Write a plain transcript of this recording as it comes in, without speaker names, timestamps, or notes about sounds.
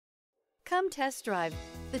Come test drive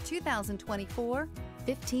the 2024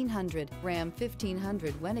 1500. Ram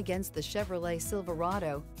 1500 went against the Chevrolet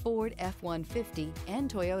Silverado, Ford F-150, and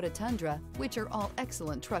Toyota Tundra, which are all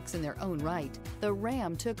excellent trucks in their own right. The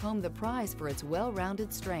Ram took home the prize for its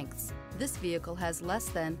well-rounded strengths. This vehicle has less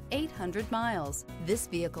than 800 miles. This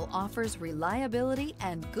vehicle offers reliability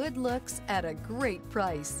and good looks at a great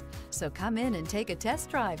price. So come in and take a test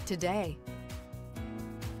drive today.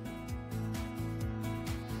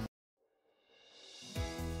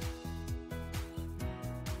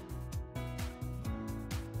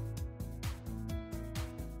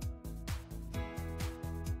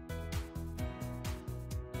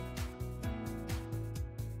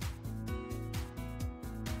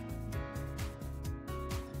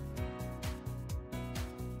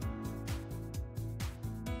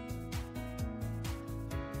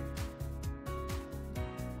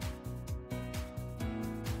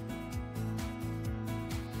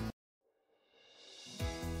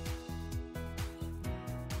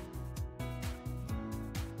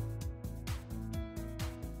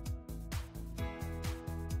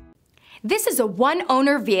 This is a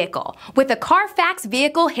one-owner vehicle with a Carfax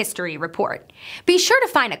Vehicle History Report. Be sure to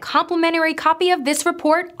find a complimentary copy of this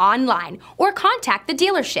report online or contact the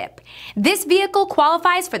dealership. This vehicle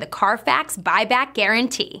qualifies for the Carfax Buyback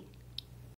Guarantee.